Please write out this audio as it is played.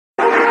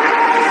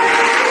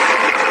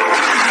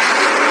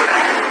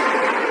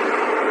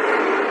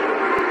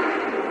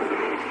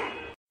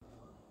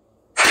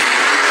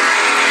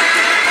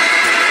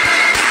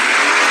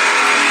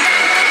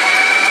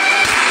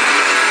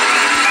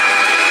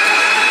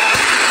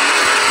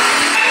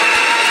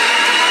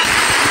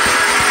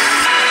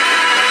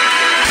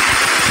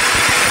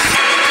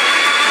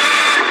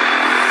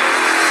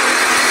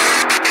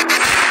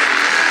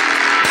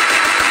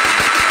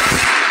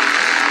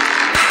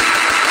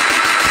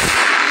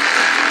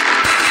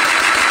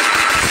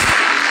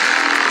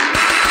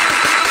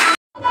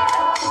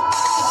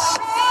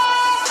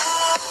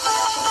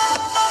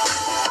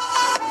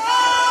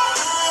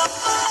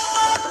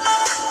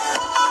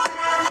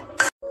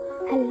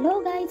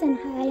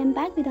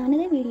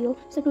another video.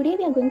 So today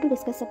we are going to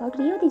discuss about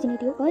Rio de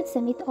Janeiro Earth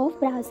Summit of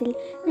Brazil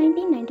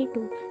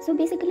 1992. So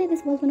basically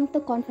this was one of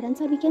the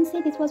conference, or we can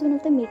say this was one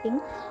of the meeting.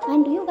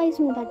 And do you guys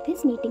know that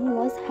this meeting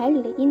was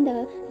held in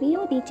the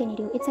Rio de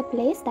Janeiro? It's a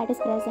place that is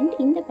present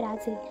in the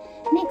Brazil.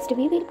 Next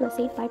we will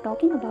proceed by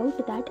talking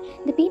about that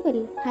the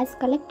people has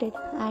collected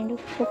and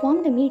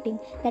performed a meeting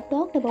that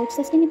talked about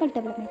sustainable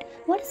development.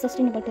 What is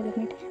sustainable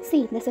development?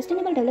 See, the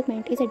sustainable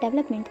development is a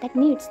development that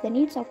meets the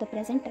needs of the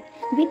present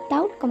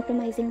without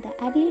compromising the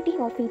ability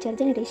of future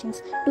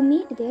generations to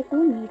meet their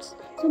own needs.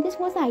 So this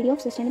was the idea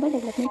of sustainable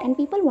development, and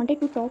people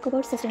wanted to talk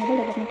about sustainable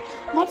development.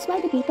 That's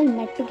why the people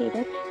met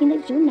together in the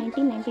June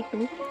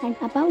 1992, and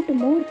about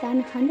more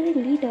than 100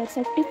 leaders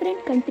of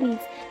different countries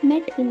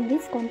met in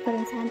this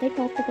conference, and they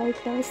talked about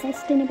the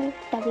sustainable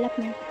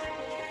development.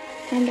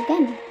 And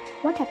then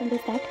what happened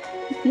is that,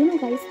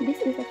 guys, this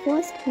is the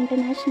first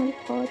international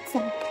Earth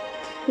Summit.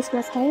 This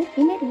was held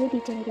in Rio de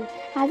Janeiro.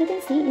 As you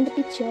can see in the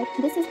picture,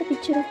 this is the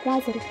picture of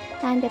Brazil,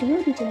 and the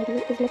Rio de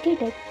Janeiro is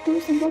located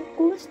to somewhat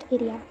coast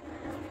area.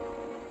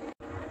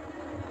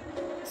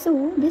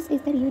 So this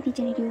is the Rio de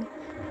Janeiro.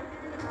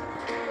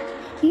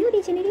 Rio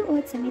de Janeiro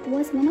Earth Summit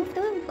was one of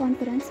the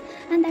conference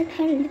and that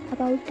held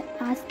about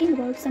asking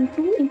about some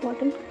two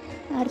important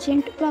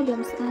urgent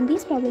problems, and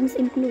these problems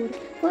include: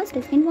 first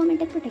is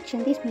environmental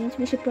protection. This means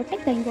we should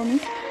protect the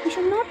environment, we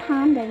should not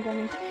harm the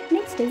environment.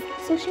 Next is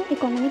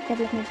socio-economic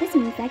development. This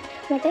means that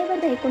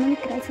whatever the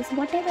economic crisis,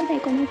 whatever the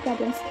economic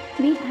problems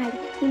we had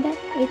in the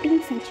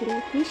 18th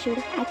century, we should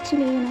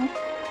actually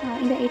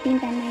in the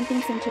 18th and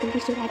 19th century, we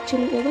should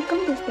actually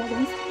overcome those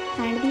problems,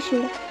 and we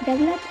should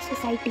develop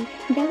society,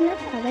 develop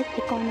our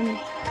economy.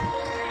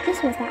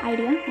 This was the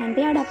idea, and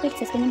they adopted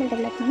sustainable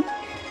development.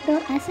 The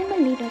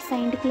assembled leaders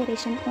signed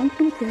declaration on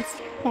two things,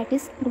 that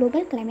is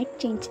global climate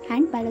change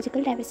and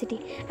biological diversity.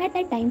 At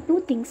that time,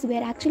 two things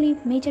were actually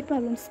major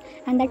problems,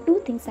 and that two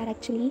things are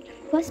actually: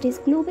 first is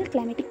global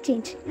climatic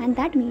change, and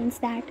that means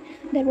that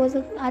there was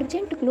an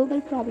urgent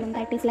global problem,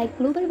 that is like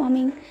global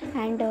warming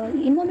and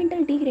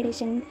environmental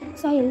degradation,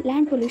 soil,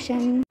 land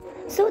pollution.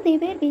 So they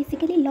were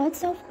basically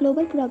lots of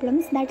global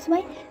problems. That's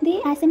why the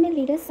assembly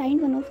leaders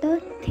signed one of the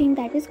thing,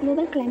 that is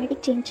global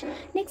climatic change.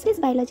 Next is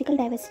biological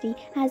diversity.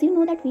 As you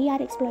know that we are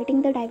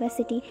exploiting the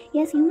diversity.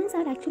 Yes, humans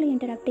are actually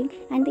interrupting,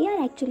 and they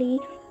are actually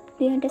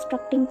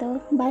destructing the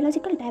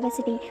biological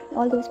diversity.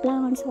 All those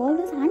plants, all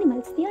those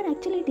animals, they are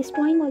actually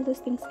destroying all those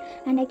things,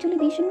 and actually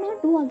they should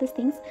not do all those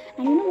things.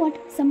 And you know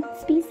what? Some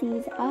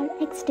species are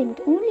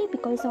extinct only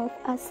because of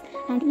us,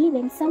 and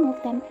even some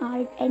of them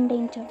are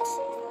endangered.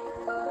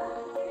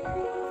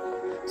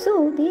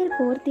 So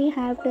therefore they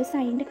have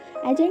signed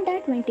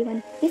Agenda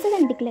 21. This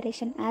is a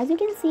declaration. As you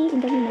can see in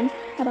the women,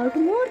 about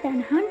more than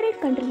 100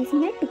 countries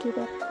met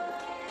together.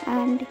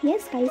 And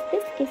yes guys,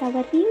 this is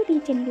our Rio de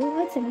Janeiro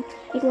Earth Summit.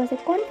 It was a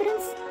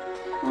conference.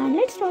 And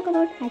let's talk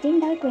about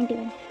Agenda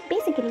 21.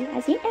 Basically,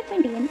 Agenda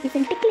 21 is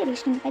a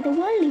declaration by the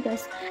world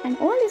leaders, and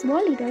all these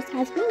world leaders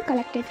has been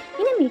collected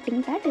in a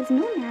meeting that is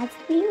known as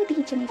Rio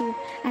de Janeiro.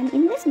 And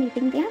in this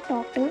meeting, they have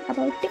talked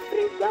about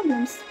different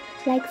problems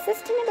like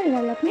sustainable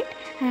development,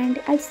 and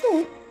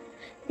also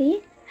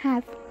they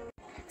have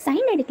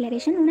signed a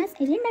declaration known as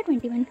Agenda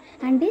 21.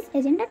 And this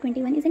Agenda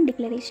 21 is a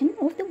declaration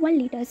of the world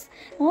leaders.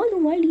 All the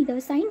world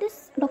leaders signed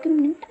this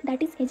document,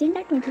 that is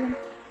Agenda 21.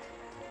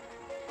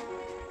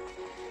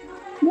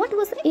 What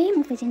was the aim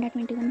of Agenda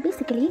 21?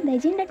 Basically, the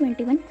Agenda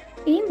 21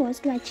 aim was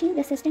to achieve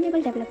the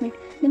sustainable development.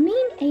 The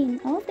main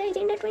aim of the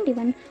Agenda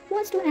 21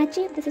 was to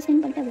achieve the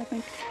sustainable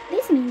development.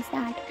 This means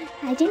that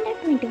Agenda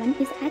 21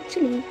 is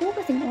actually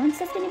focusing on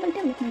sustainable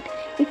development.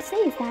 It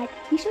says that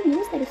we should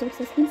use the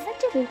resources in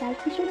such a way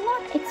that we should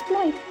not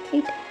exploit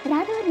it,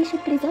 rather we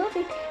should preserve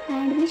it,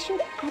 and we should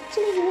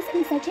actually use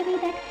in such a way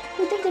that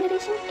future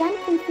generation can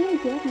fulfill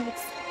their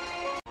needs.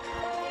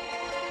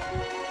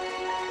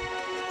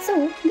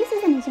 So this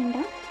is an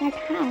agenda that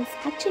has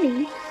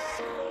actually,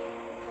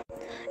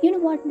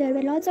 there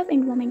were lots of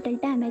environmental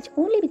damage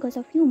only because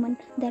of human.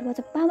 There was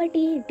a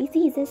poverty,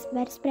 diseases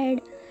were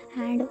spread,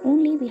 and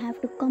only we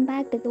have to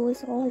combat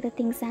those all the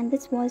things, and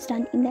this was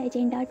done in the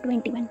Agenda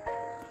 21.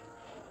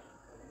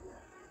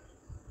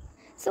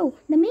 So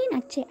the main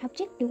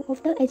objective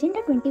of the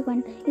Agenda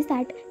 21 is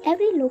that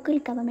every local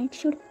government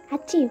should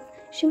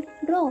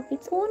draw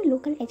its own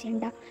local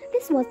agenda.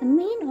 This was the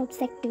main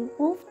objective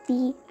of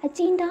the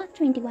Agenda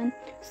 21.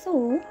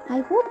 So I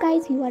hope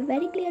guys you are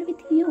very clear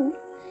with you,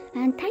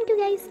 and thank you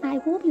guys. I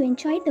hope you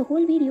enjoyed the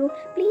whole video.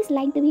 Please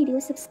like the video,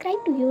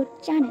 subscribe to your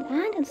channel,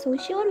 and also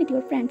share with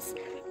your friends.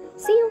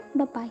 See you.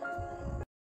 Bye bye.